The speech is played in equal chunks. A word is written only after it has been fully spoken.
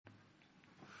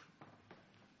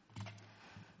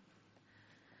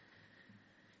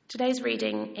Today's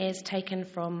reading is taken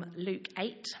from Luke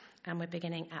 8, and we're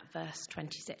beginning at verse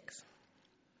 26.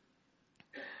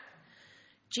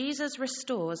 Jesus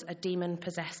restores a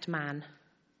demon-possessed man.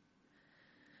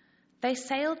 They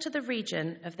sailed to the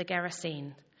region of the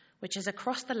Gerasene, which is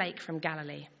across the lake from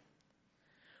Galilee.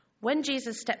 When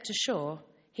Jesus stepped ashore,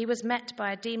 he was met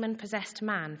by a demon-possessed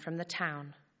man from the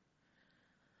town.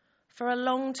 For a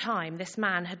long time, this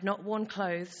man had not worn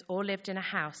clothes or lived in a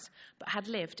house, but had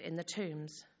lived in the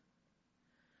tombs.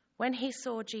 When he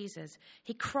saw Jesus,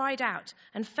 he cried out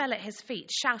and fell at his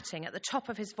feet, shouting at the top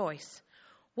of his voice,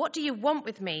 "What do you want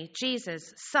with me,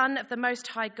 Jesus, Son of the Most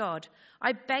High God?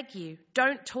 I beg you,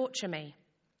 don't torture me."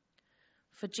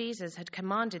 For Jesus had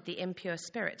commanded the impure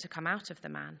spirit to come out of the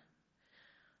man.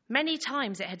 Many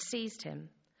times it had seized him,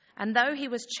 and though he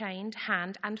was chained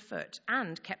hand and foot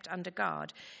and kept under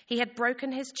guard, he had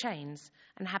broken his chains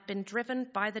and had been driven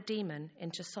by the demon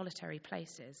into solitary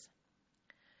places.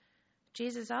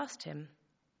 Jesus asked him,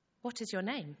 "What is your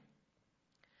name?"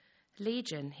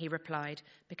 "Legion," he replied,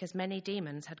 because many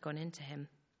demons had gone into him.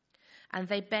 And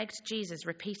they begged Jesus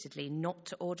repeatedly not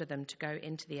to order them to go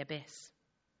into the abyss.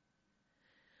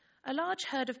 A large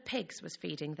herd of pigs was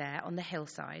feeding there on the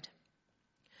hillside.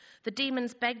 The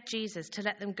demons begged Jesus to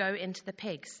let them go into the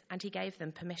pigs, and he gave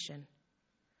them permission.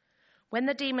 When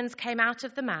the demons came out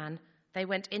of the man, they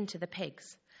went into the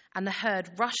pigs, and the herd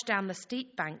rushed down the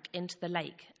steep bank into the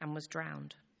lake and was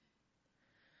drowned.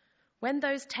 When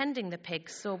those tending the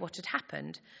pigs saw what had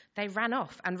happened, they ran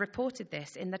off and reported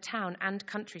this in the town and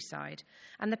countryside,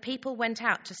 and the people went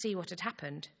out to see what had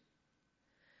happened.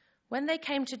 When they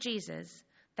came to Jesus,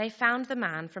 they found the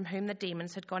man from whom the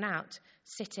demons had gone out,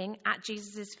 sitting at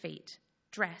Jesus' feet,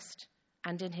 dressed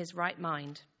and in his right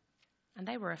mind, and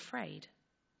they were afraid.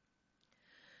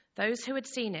 Those who had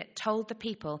seen it told the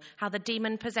people how the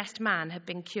demon-possessed man had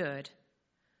been cured.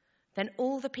 Then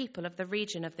all the people of the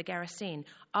region of the Gerasene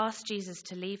asked Jesus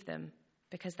to leave them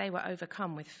because they were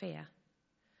overcome with fear.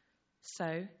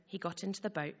 So he got into the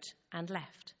boat and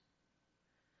left.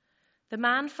 The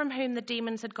man from whom the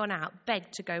demons had gone out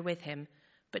begged to go with him,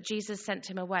 but Jesus sent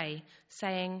him away,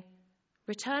 saying,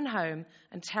 "Return home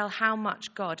and tell how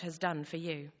much God has done for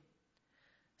you."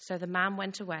 So the man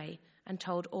went away and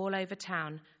told all over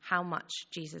town how much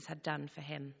Jesus had done for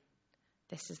him.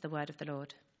 This is the word of the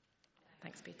Lord.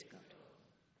 Thanks be to God.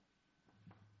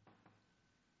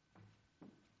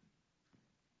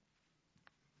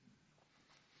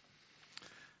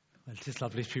 Well, it is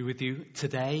lovely to be with you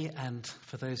today, and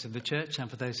for those in the church and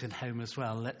for those in home as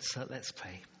well. Let's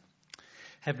pray.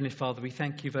 Heavenly Father, we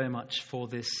thank you very much for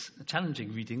this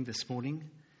challenging reading this morning,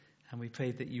 and we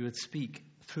pray that you would speak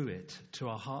through it to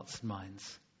our hearts and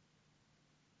minds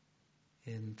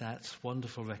in that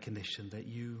wonderful recognition that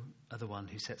you are the one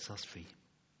who sets us free.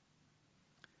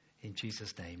 In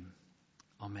Jesus' name,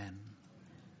 amen.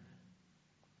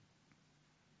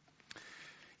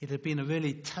 It had been a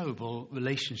really terrible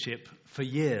relationship for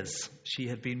years. She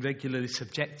had been regularly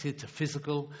subjected to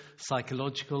physical,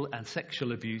 psychological, and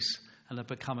sexual abuse and had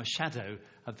become a shadow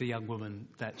of the young woman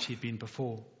that she'd been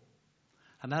before.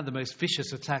 And now the most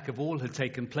vicious attack of all had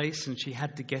taken place, and she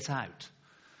had to get out.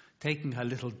 Taking her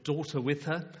little daughter with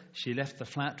her, she left the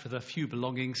flat with her few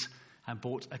belongings and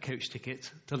bought a coach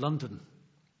ticket to London.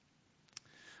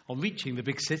 On reaching the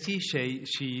big city,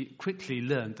 she quickly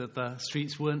learned that the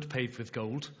streets weren't paved with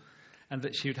gold and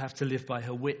that she would have to live by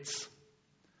her wits.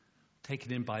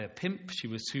 Taken in by a pimp, she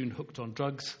was soon hooked on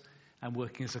drugs and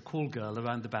working as a call girl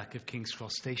around the back of King's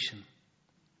Cross Station.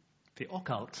 The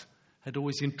occult had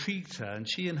always intrigued her, and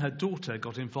she and her daughter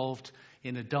got involved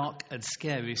in a dark and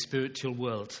scary spiritual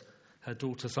world, her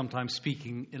daughter sometimes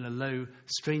speaking in a low,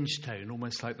 strange tone,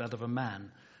 almost like that of a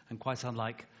man, and quite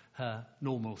unlike her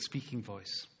normal speaking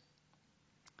voice.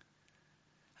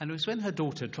 And it was when her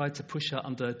daughter tried to push her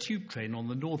under a tube train on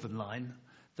the Northern Line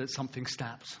that something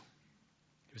snapped.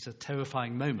 It was a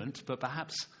terrifying moment, but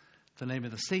perhaps the name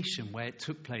of the station where it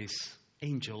took place,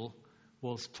 Angel,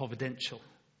 was providential.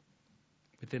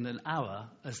 Within an hour,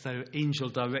 as though Angel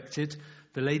directed,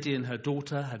 the lady and her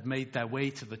daughter had made their way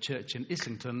to the church in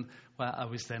Islington, where I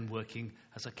was then working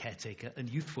as a caretaker and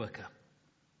youth worker,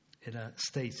 in a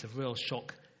state of real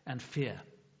shock and fear.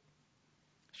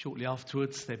 Shortly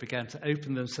afterwards, they began to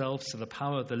open themselves to the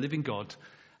power of the living God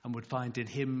and would find in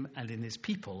him and in his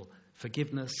people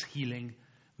forgiveness, healing,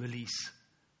 release,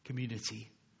 community,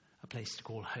 a place to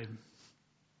call home.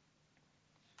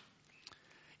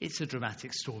 It's a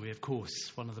dramatic story, of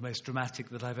course, one of the most dramatic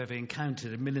that I've ever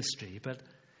encountered in ministry, but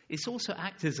it's also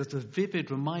acted as a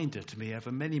vivid reminder to me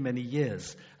over many, many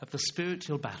years of the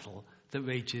spiritual battle that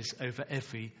rages over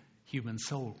every human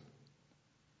soul.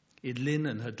 In Lynn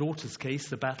and her daughter's case,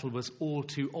 the battle was all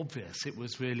too obvious. It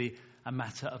was really a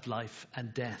matter of life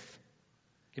and death.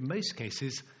 In most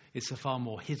cases, it's a far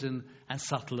more hidden and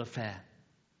subtle affair.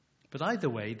 But either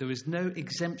way, there is no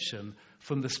exemption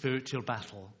from the spiritual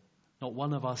battle. Not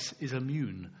one of us is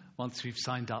immune once we've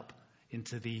signed up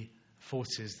into the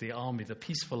forces, the army, the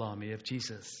peaceful army of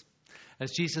Jesus.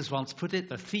 As Jesus once put it,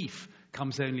 the thief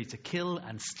comes only to kill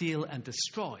and steal and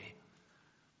destroy.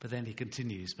 But then he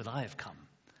continues, but I have come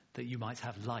that you might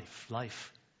have life,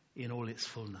 life in all its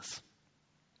fullness.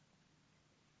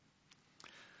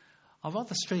 Our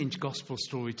rather strange gospel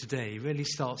story today really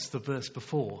starts the verse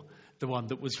before the one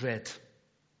that was read,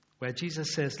 where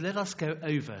Jesus says, let us go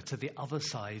over to the other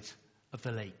side of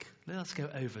the lake. Let us go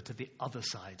over to the other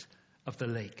side of the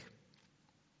lake.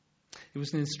 It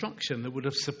was an instruction that would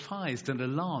have surprised and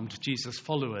alarmed Jesus'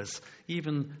 followers,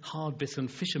 even hard-bitten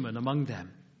fishermen among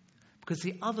them. Because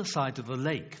the other side of the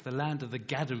lake, the land of the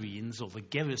Gadarenes or the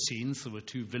Gerasenes, there were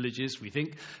two villages, we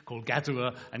think, called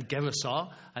Gadara and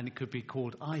Gerasa, and it could be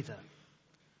called either,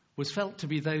 was felt to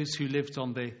be those who lived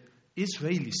on the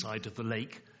Israeli side of the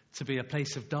lake to be a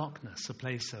place of darkness, a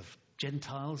place of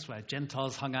Gentiles, where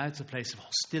Gentiles hung out, a place of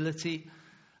hostility,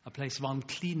 a place of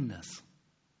uncleanness.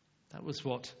 That was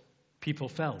what people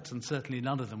felt, and certainly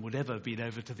none of them would ever have been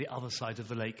over to the other side of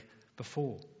the lake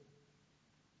before.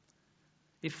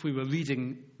 If we were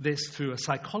reading this through a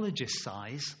psychologist's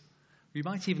eyes, we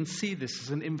might even see this as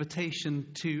an invitation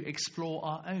to explore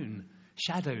our own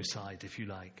shadow side, if you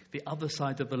like, the other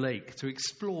side of the lake, to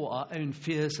explore our own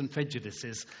fears and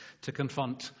prejudices, to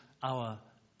confront our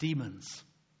demons.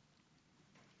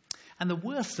 And the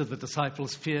worst of the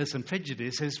disciples' fears and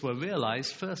prejudices were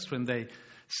realized first when they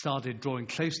started drawing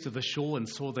close to the shore and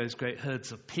saw those great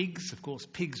herds of pigs. Of course,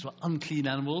 pigs were unclean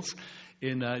animals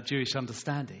in Jewish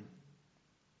understanding.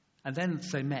 And then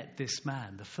they met this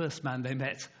man. The first man they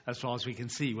met, as far as we can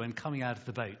see, when coming out of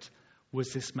the boat,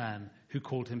 was this man who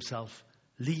called himself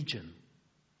Legion.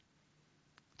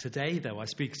 Today, though I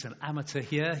speak as an amateur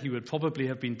here, he would probably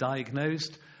have been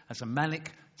diagnosed as a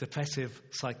manic, depressive,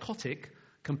 psychotic,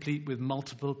 complete with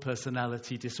multiple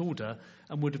personality disorder,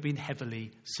 and would have been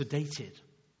heavily sedated.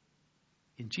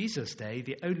 In Jesus' day,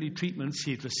 the only treatments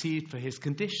he had received for his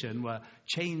condition were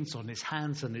chains on his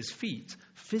hands and his feet,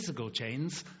 physical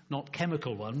chains, not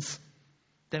chemical ones.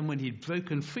 Then when he'd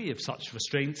broken free of such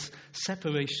restraints,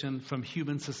 separation from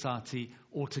human society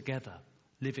altogether,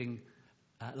 living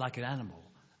like an animal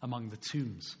among the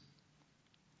tombs.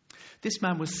 This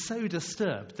man was so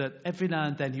disturbed that every now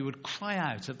and then he would cry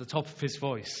out at the top of his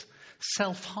voice.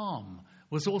 Self-harm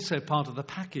was also part of the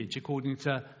package, according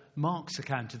to Mark's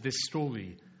account of this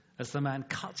story, as the man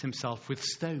cut himself with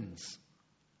stones.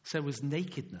 So was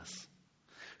nakedness.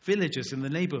 Villagers in the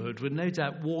neighborhood would no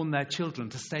doubt warn their children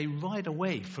to stay right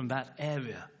away from that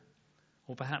area,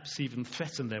 or perhaps even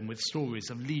threaten them with stories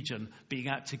of Legion being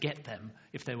out to get them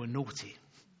if they were naughty.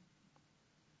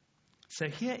 So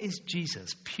here is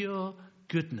Jesus, pure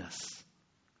goodness,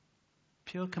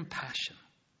 pure compassion,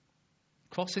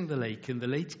 crossing the lake in the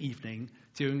late evening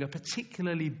during a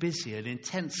particularly busy and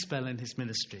intense spell in his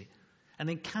ministry, and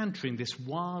encountering this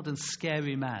wild and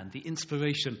scary man, the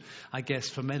inspiration, I guess,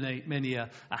 for many a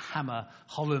Hammer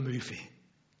horror movie.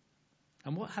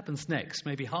 And what happens next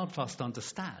may be hard for us to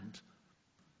understand,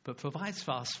 but provides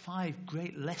for us 5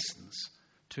 great lessons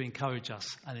to encourage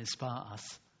us and inspire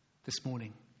us this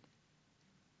morning.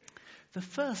 The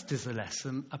first is a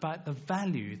lesson about the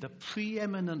value, the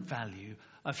preeminent value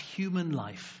of human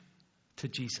life to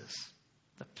Jesus.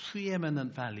 The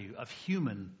preeminent value of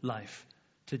human life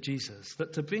to Jesus.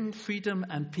 That to bring freedom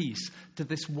and peace to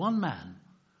this one man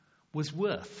was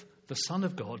worth the Son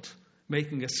of God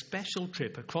making a special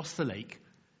trip across the lake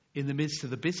in the midst of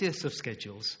the busiest of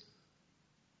schedules.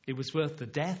 It was worth the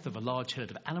death of a large herd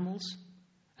of animals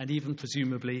and even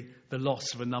presumably the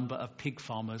loss of a number of pig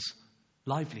farmers'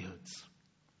 livelihoods.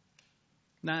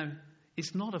 Now,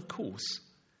 it's not, of course,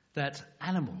 that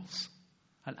animals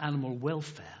and animal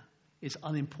welfare is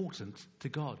unimportant to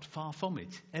God. Far from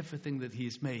it. Everything that he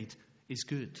has made is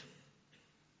good.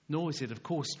 Nor is it, of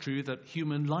course, true that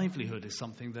human livelihood is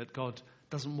something that God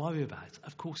doesn't worry about.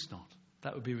 Of course not.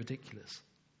 That would be ridiculous.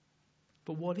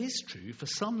 But what is true, for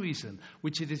some reason,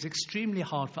 which it is extremely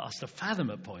hard for us to fathom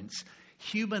at points,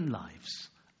 human lives,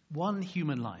 one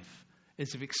human life,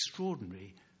 is of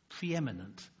extraordinary,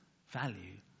 preeminent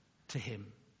value to him.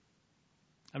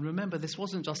 And remember, this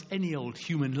wasn't just any old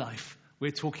human life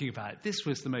we're talking about. This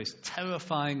was the most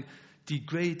terrifying,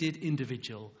 degraded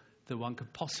individual that one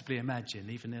could possibly imagine,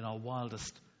 even in our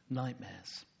wildest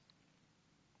nightmares.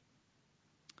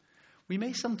 We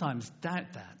may sometimes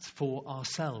doubt that for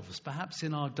ourselves, perhaps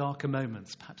in our darker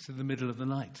moments, perhaps in the middle of the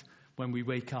night when we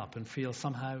wake up and feel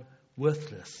somehow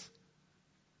worthless.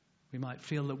 We might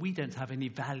feel that we don't have any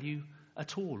value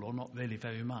at all, or not really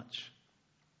very much.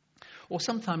 Or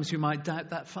sometimes we might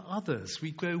doubt that for others.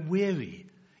 We grow weary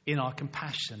in our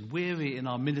compassion, weary in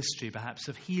our ministry, perhaps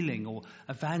of healing or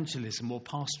evangelism or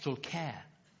pastoral care.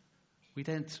 We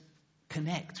don't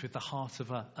connect with the heart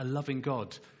of a loving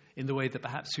God in the way that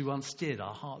perhaps we once did.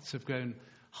 Our hearts have grown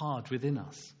hard within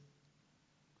us.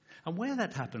 And where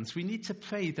that happens, we need to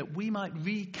pray that we might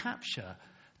recapture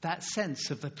that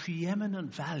sense of the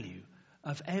preeminent value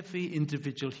of every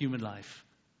individual human life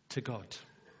to God.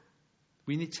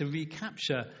 We need to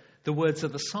recapture the words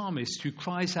of the psalmist who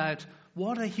cries out,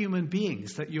 "What are human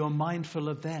beings that you are mindful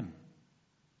of them?"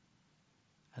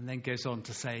 And then goes on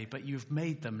to say, "But you've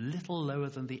made them little lower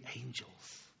than the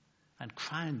angels and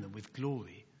crowned them with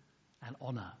glory and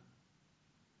honor."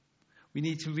 We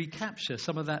need to recapture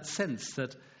some of that sense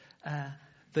that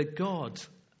God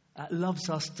loves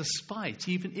us despite,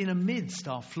 even in amidst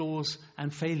our flaws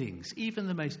and failings, even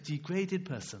the most degraded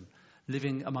person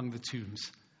living among the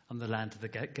tombs on the land of the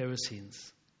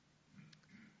Gerasenes.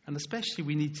 And especially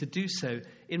we need to do so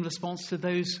in response to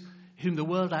those whom the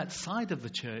world outside of the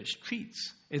church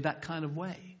treats in that kind of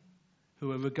way,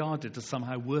 who are regarded as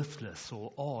somehow worthless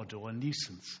or odd or a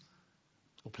nuisance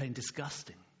or plain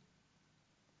disgusting.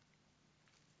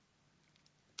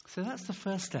 So that's the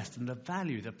first lesson, the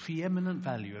value, the preeminent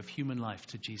value of human life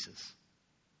to Jesus.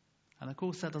 And of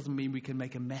course that doesn't mean we can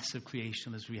make a mess of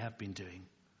creation as we have been doing.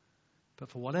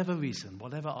 But for whatever reason,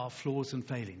 whatever our flaws and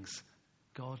failings,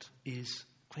 God is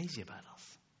crazy about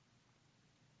us.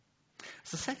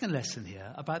 It's the second lesson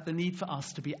here about the need for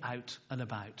us to be out and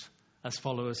about as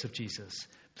followers of Jesus,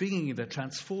 bringing the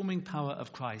transforming power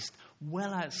of Christ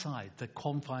well outside the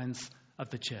confines of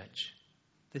the church.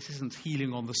 This isn't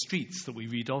healing on the streets that we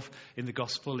read of in the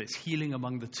gospel, it's healing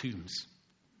among the tombs.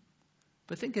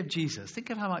 But think of Jesus. Think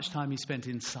of how much time he spent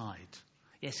inside.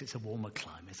 Yes, it's a warmer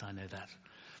climate, I know that.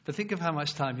 But think of how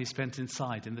much time he spent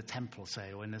inside in the temple,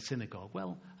 say, or in a synagogue.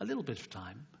 Well, a little bit of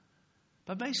time.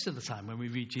 But most of the time when we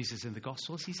read Jesus in the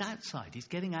Gospels, he's outside. He's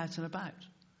getting out and about.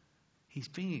 He's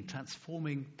bringing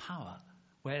transforming power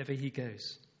wherever he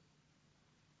goes.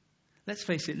 Let's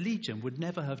face it, Legion would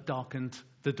never have darkened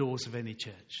the doors of any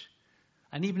church.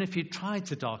 And even if he tried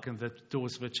to darken the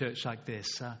doors of a church like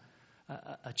this,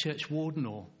 a church warden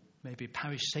or maybe a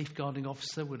parish safeguarding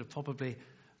officer would have probably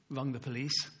rung the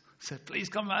police, said, "Please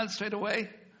come round straight away.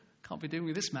 Can't be doing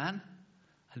with this man."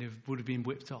 And he would have been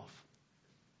whipped off.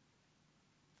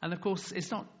 And of course,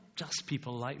 it's not just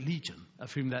people like Legion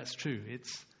of whom that's true.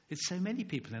 It's so many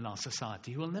people in our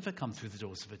society who will never come through the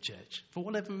doors of a church for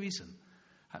whatever reason.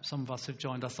 Perhaps some of us have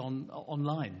joined us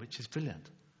online, which is brilliant.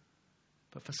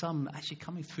 But for some, actually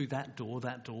coming through that door,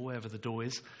 wherever the door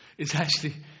is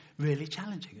actually really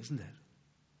challenging, isn't it?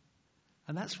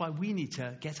 And that's why we need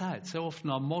to get out. So often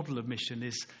our model of mission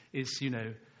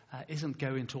isn't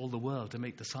go into all the world to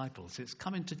make disciples. It's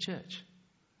come into church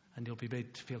and you'll be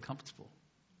made to feel comfortable.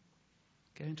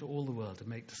 Go into all the world and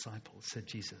make disciples, said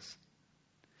Jesus.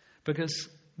 Because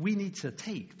we need to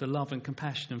take the love and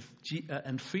compassion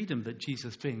and freedom that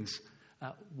Jesus brings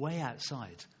way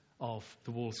outside of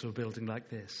the walls of a building like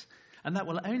this. And that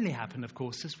will only happen, of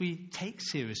course, as we take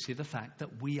seriously the fact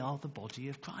that we are the body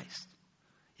of Christ.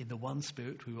 In the one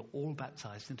Spirit, we were all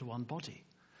baptized into one body.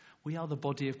 We are the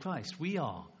body of Christ. We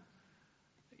are,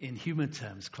 in human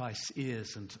terms, Christ's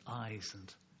ears and eyes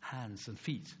and hands and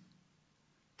feet.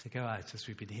 To go out, as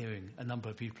we've been hearing, a number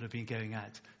of people have been going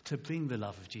out to bring the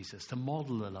love of Jesus, to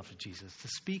model the love of Jesus, to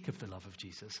speak of the love of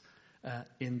Jesus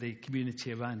in the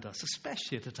community around us,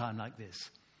 especially at a time like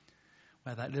this,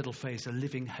 where that little phrase, a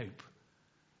living hope,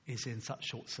 is in such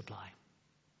short supply.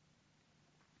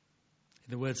 In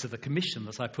the words of the commission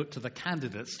that I put to the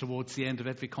candidates towards the end of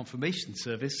every confirmation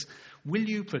service, will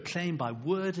you proclaim by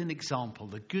word and example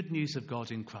the good news of God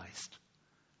in Christ?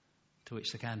 To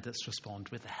which the candidates respond,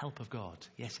 with the help of God.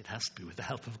 Yes, it has to be with the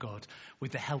help of God.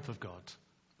 With the help of God,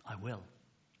 I will.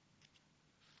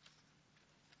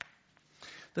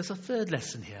 There's a third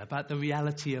lesson here about the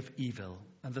reality of evil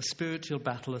and the spiritual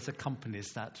battle that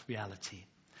accompanies that reality.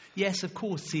 Yes, of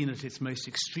course, seen at its most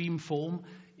extreme form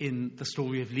in the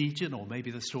story of Legion, or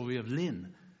maybe the story of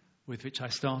Lynn, with which I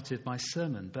started my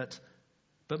sermon, but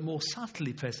more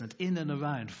subtly present in and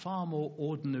around far more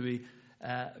ordinary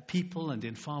people and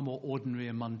in far more ordinary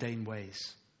and mundane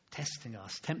ways, testing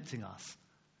us, tempting us,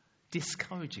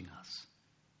 discouraging us,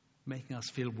 making us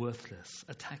feel worthless,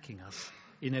 attacking us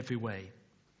in every way.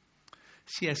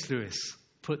 C.S. Lewis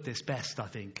put this best, I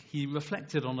think. He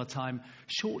reflected on a time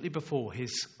shortly before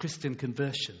his Christian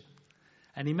conversion,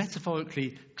 and he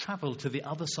metaphorically travelled to the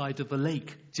other side of the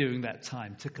lake during that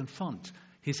time to confront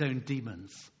his own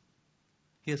demons.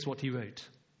 Here's what he wrote.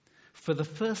 For the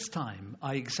first time,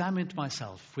 I examined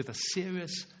myself with a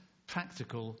serious,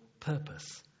 practical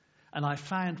purpose, and I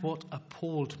found what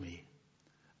appalled me: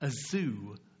 a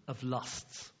zoo of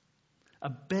lusts, a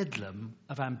bedlam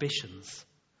of ambitions,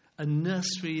 a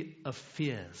nursery of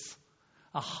fears,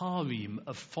 a harem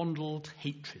of fondled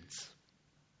hatreds.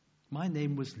 My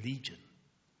name was Legion,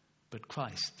 but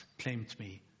Christ claimed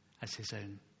me as his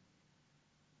own.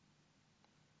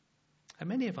 And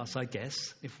many of us, I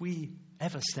guess, if we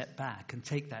ever step back and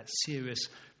take that serious,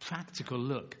 practical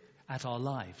look at our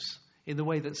lives in the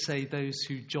way that, say, those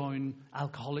who join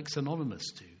Alcoholics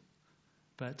Anonymous do.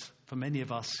 But for many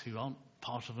of us who aren't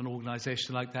part of an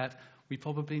organisation like that, we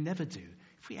probably never do.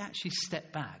 If we actually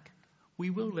step back, we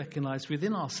will recognise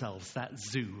within ourselves that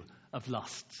zoo of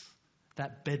lusts,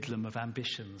 that bedlam of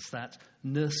ambitions, that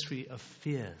nursery of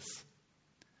fears,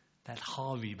 that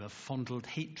harem of fondled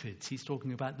hatreds. He's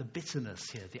talking about the bitterness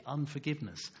here, the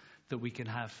unforgiveness that we can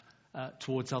have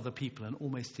towards other people and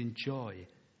almost enjoy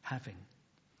having.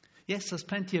 Yes, there's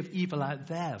plenty of evil out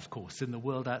there, of course, in the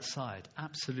world outside.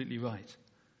 Absolutely right.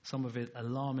 Some of it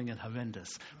alarming and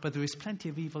horrendous. But there is plenty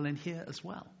of evil in here as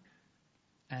well.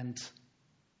 And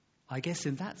I guess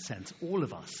in that sense, all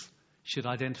of us should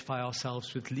identify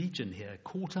ourselves with Legion here,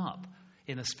 caught up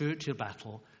in a spiritual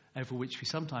battle over which we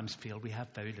sometimes feel we have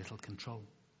very little control.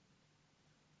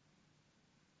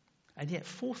 And yet,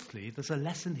 fourthly, there's a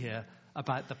lesson here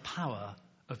about the power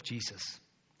of Jesus,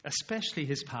 especially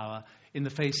his power in the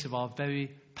face of our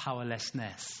very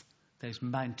powerlessness, those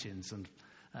mountains and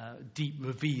deep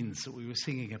ravines that we were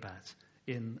singing about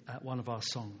in one of our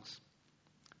songs.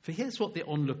 For here's what the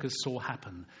onlookers saw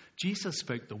happen. Jesus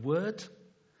spoke the word,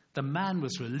 the man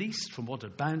was released from what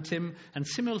had bound him, and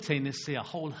simultaneously a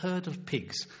whole herd of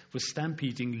pigs was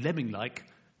stampeding lemming-like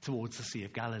towards the Sea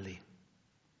of Galilee.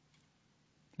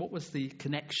 What was the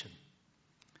connection?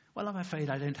 Well, I'm afraid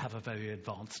I don't have a very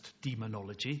advanced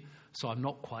demonology, so I'm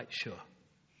not quite sure.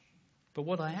 But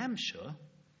what I am sure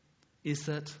is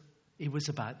that it was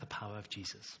about the power of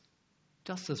Jesus.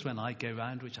 Just as when I go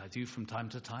round, which I do from time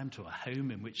to time, to a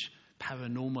home in which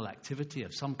paranormal activity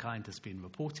of some kind has been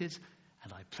reported,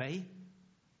 and I pray,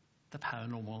 the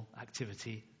paranormal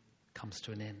activity comes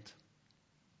to an end.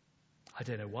 I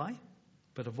don't know why,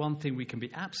 but of one thing we can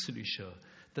be absolutely sure,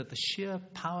 that the sheer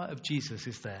power of Jesus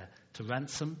is there to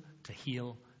ransom, to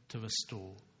heal, to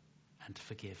restore, and to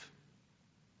forgive.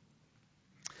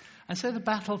 And so the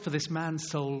battle for this man's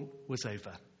soul was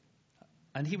over.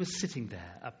 And he was sitting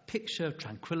there, a picture of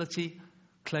tranquility,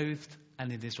 clothed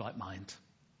and in his right mind.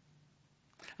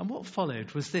 And what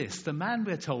followed was this. The man,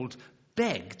 we're told,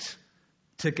 begged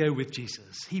to go with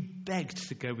Jesus. He begged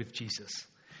to go with Jesus.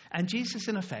 And Jesus,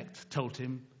 in effect, told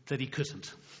him that he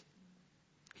couldn't.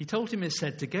 He told him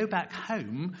instead to go back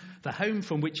home, the home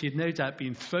from which he had no doubt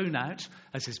been thrown out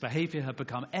as his behaviour had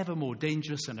become ever more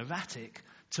dangerous and erratic,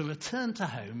 to return to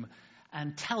home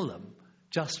and tell them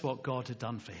just what God had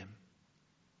done for him.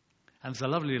 And there's a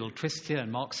lovely little twist here in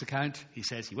Mark's account. He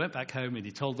says he went back home and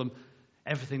he told them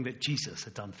everything that Jesus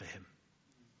had done for him.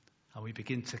 And we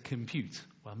begin to compute,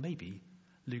 well, maybe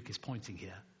Luke is pointing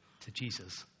here to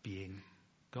Jesus being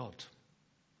God.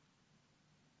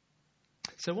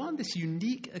 So on this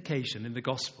unique occasion in the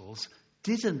Gospels,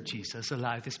 didn't Jesus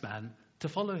allow this man to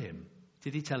follow him?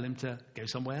 Did he tell him to go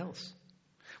somewhere else?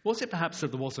 Was it perhaps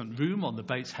that there wasn't room on the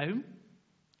boats home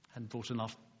and brought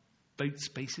enough boat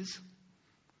spaces?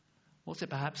 Was it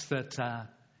perhaps that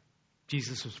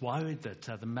Jesus was worried that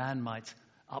the man might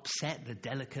upset the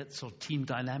delicate sort of team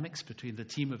dynamics between the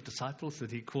team of disciples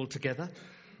that he called together?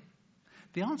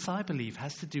 The answer, I believe,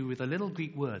 has to do with a little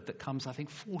Greek word that comes, I think,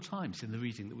 4 times in the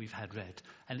reading that we've had read,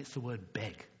 and it's the word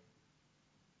beg.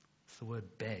 It's the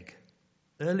word beg.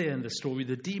 Earlier in the story,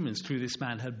 the demons, through this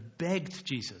man, had begged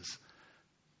Jesus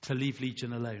to leave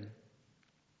Legion alone.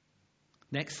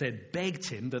 Next, they begged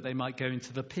him that they might go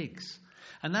into the pigs.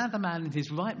 And now the man in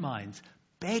his right mind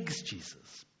begs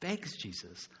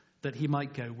Jesus that he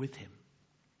might go with him.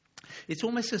 It's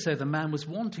almost as though the man was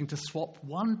wanting to swap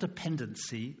one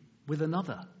dependency with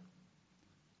another,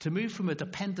 to move from a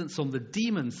dependence on the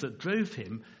demons that drove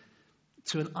him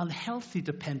to an unhealthy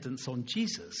dependence on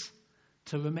Jesus,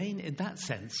 to remain in that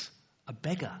sense a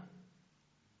beggar,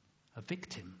 a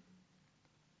victim.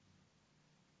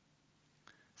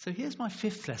 So here's my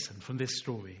 5th lesson from this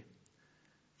story.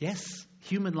 Yes,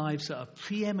 human lives are of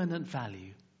preeminent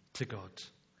value to God.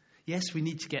 Yes, we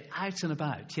need to get out and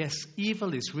about. Yes,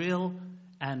 evil is real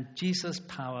and Jesus'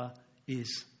 power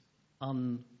is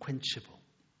unquenchable.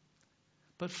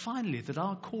 But finally, that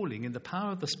our calling in the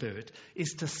power of the Spirit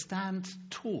is to stand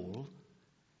tall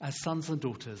as sons and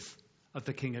daughters of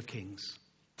the King of Kings,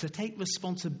 to take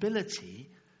responsibility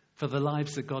for the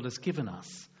lives that God has given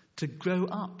us, to grow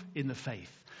up in the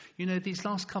faith. You know, these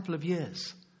last couple of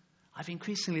years, I've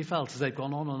increasingly felt as they've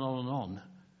gone on and on and on,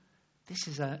 this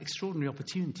is an extraordinary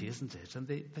opportunity, isn't it? And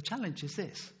the challenge is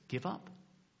this: give up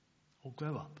or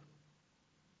grow up.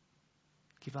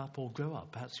 Give up or grow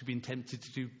up. Perhaps you've been tempted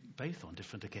to do both on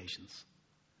different occasions.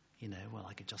 You know, well,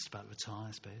 I could just about retire,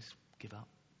 I suppose. Give up.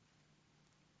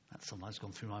 That's sometimes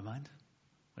gone through my mind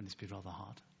when it's been rather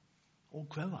hard. Or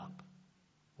grow up.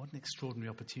 What an extraordinary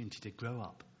opportunity to grow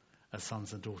up as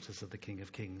sons and daughters of the King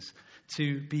of Kings.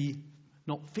 To be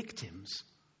not victims,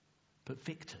 but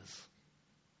victors.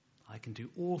 I can do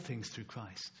all things through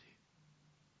Christ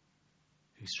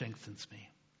who strengthens me.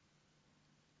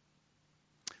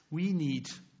 We need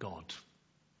God.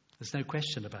 There's no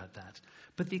question about that.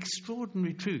 But the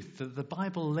extraordinary truth that the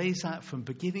Bible lays out from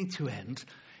beginning to end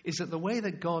is that the way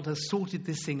that God has sorted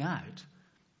this thing out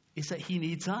is that he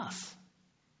needs us.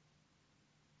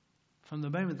 From the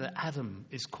moment that Adam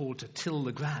is called to till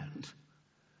the ground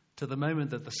to the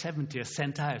moment that the 70 are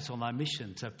sent out on their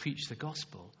mission to preach the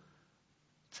gospel,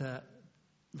 to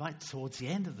right towards the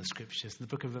end of the scriptures, in the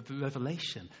book of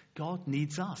Revelation, God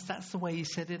needs us. That's the way he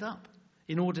set it up.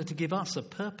 In order to give us a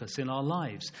purpose in our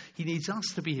lives, he needs us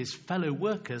to be his fellow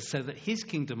workers so that his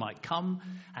kingdom might come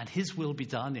and his will be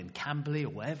done in Camberley or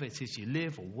wherever it is you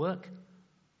live or work,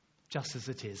 just as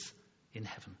it is in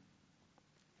heaven.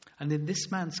 And in this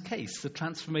man's case, the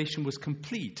transformation was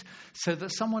complete, so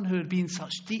that someone who had been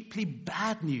such deeply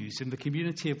bad news in the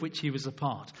community of which he was a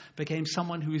part became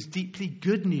someone who was deeply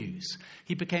good news.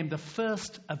 He became the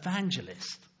first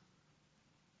evangelist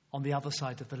on the other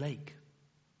side of the lake.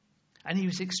 And he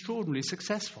was extraordinarily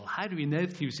successful. How do we know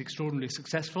that he was extraordinarily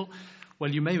successful?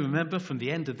 Well, you may remember from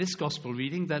the end of this gospel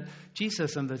reading that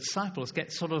Jesus and the disciples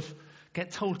get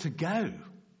told to go.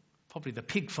 Probably the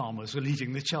pig farmers were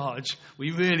leading the charge.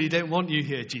 We really don't want you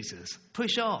here, Jesus.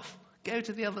 Push off. Go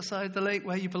to the other side of the lake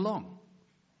where you belong.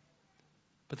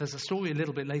 But there's a story a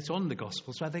little bit later on in the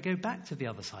Gospels where they go back to the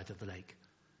other side of the lake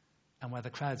and where the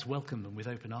crowds welcome them with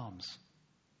open arms.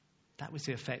 That was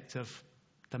the effect of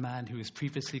the man who was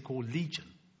previously called Legion.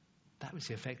 That was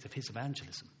the effect of his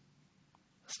evangelism.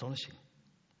 Astonishing.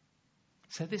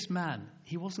 So this man,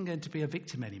 he wasn't going to be a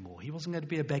victim anymore. He wasn't going to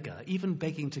be a beggar, even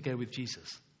begging to go with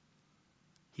Jesus.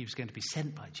 He was going to be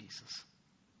sent by Jesus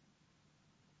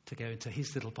to go into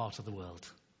his little part of the world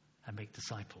and make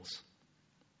disciples.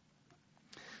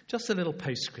 Just a little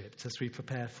postscript as we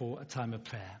prepare for a time of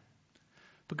prayer.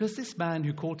 Because this man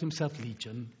who called himself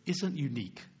Legion isn't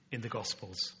unique in the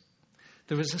Gospels.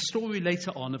 There is a story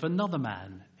later on of another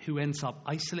man who ends up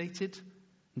isolated,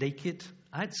 naked,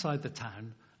 outside the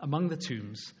town, among the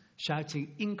tombs,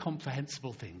 shouting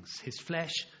incomprehensible things. His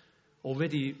flesh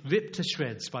already ripped to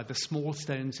shreds by the small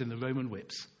stones in the Roman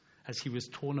whips as he was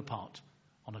torn apart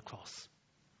on a cross.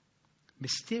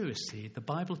 Mysteriously, the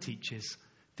Bible teaches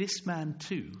this man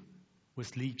too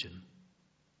was Legion.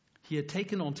 He had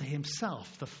taken onto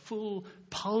himself the full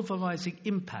pulverizing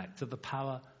impact of the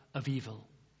power of evil.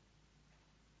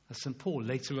 As St. Paul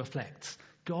later reflects,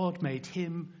 God made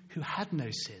him who had no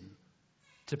sin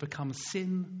to become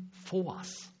sin for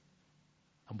us.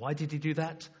 And why did he do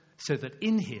that? So that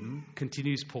in him,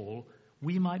 continues Paul,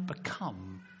 we might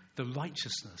become the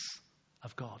righteousness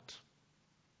of God.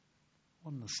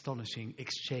 What an astonishing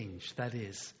exchange that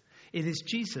is. It is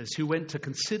Jesus who went to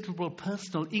considerable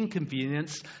personal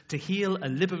inconvenience to heal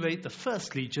and liberate the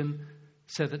first legion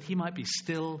so that he might be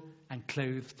still and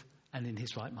clothed and in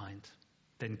his right mind.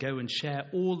 Then go and share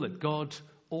all that God,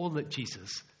 all that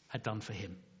Jesus had done for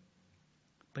him.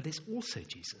 But it's also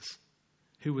Jesus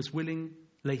who was willing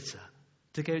later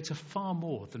to go to far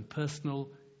more than personal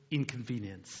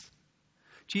inconvenience.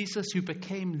 Jesus who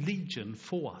became Legion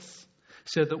for us,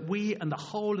 so that we and the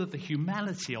whole of the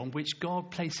humanity on which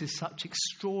God places such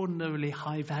extraordinarily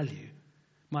high value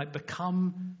might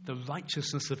become the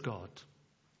righteousness of God,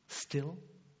 still,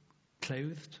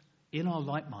 clothed, in our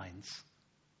right minds,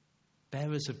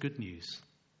 bearers of good news,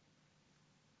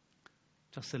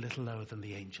 just a little lower than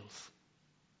the angels.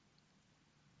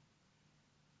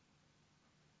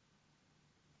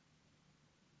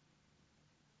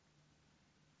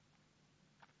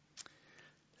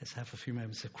 Let's have a few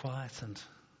moments of quiet, and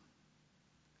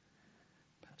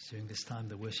perhaps during this time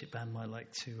the worship band might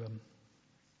like to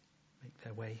make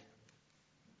their way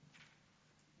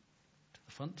to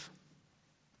the front.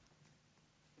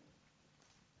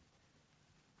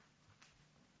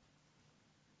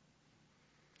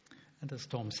 And as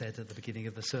Tom said at the beginning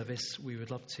of the service, we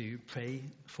would love to pray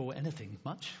for anything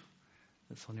much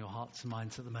that's on your hearts and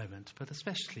minds at the moment. But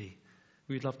especially,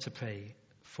 we'd love to pray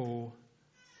for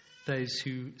those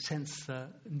who sense the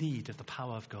need of the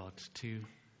power of God to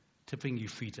bring you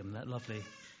freedom. That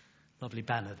lovely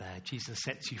banner there, Jesus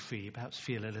sets you free. Perhaps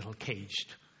feel a little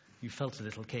caged. You felt a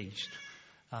little caged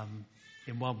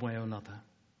in one way or another.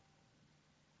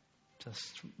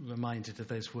 Just reminded of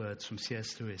those words from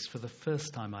C.S. Lewis. For the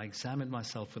first time I examined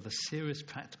myself with a serious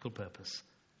practical purpose,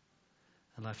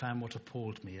 and I found what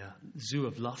appalled me: a zoo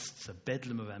of lusts, a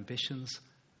bedlam of ambitions,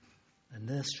 a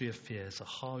nursery of fears, a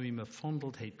harem of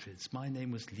fondled hatreds. My name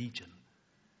was Legion,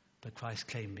 but Christ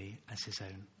claimed me as his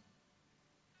own.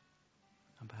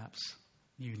 And perhaps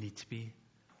you need to be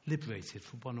liberated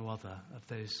from one or other of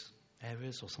those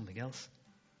areas or something else,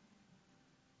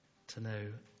 to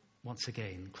know once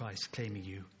again Christ claiming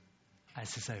you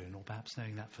as his own, or perhaps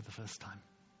knowing that for the first time.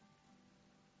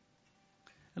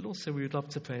 And also we would love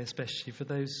to pray especially for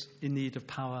those in need of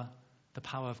power, the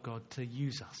power of God to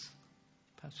use us.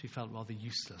 Perhaps we felt rather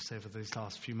useless over these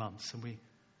last few months, and we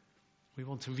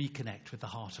want to reconnect with the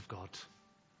heart of God,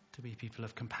 to be people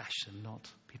of compassion, not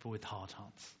people with hard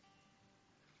hearts.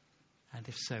 And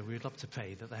if so, we would love to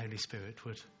pray that the Holy Spirit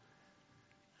would,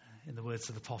 in the words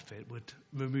of the prophet, would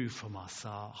remove from us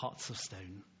our hearts of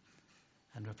stone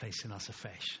and replace in us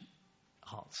afresh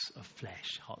hearts of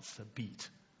flesh, hearts that beat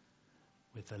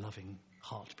with the loving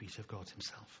heartbeat of God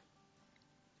himself.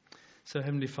 So,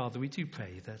 Heavenly Father, we do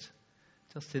pray that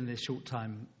just in this short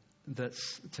time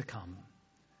that's to come,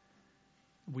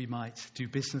 we might do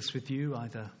business with you,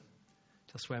 either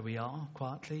just where we are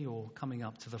quietly or coming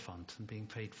up to the front and being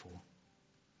prayed for.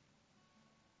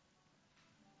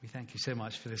 We thank you so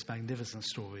much for this magnificent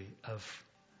story of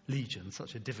Legion,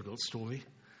 such a difficult story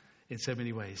in so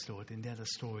many ways, Lord, and yet a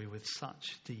story with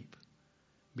such deep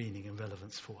meaning and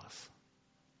relevance for us.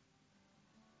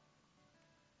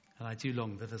 And I do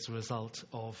long that as a result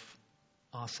of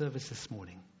our service this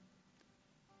morning,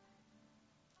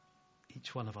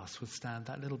 each one of us would stand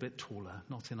that little bit taller,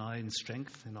 not in our own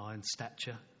strength, in our own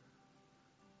stature,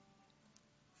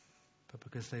 but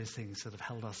because those things that have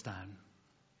held us down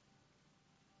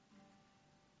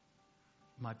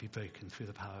might be broken through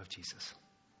the power of Jesus.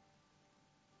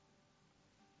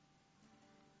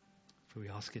 For we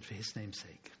ask it for his name's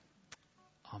sake.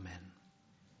 Amen.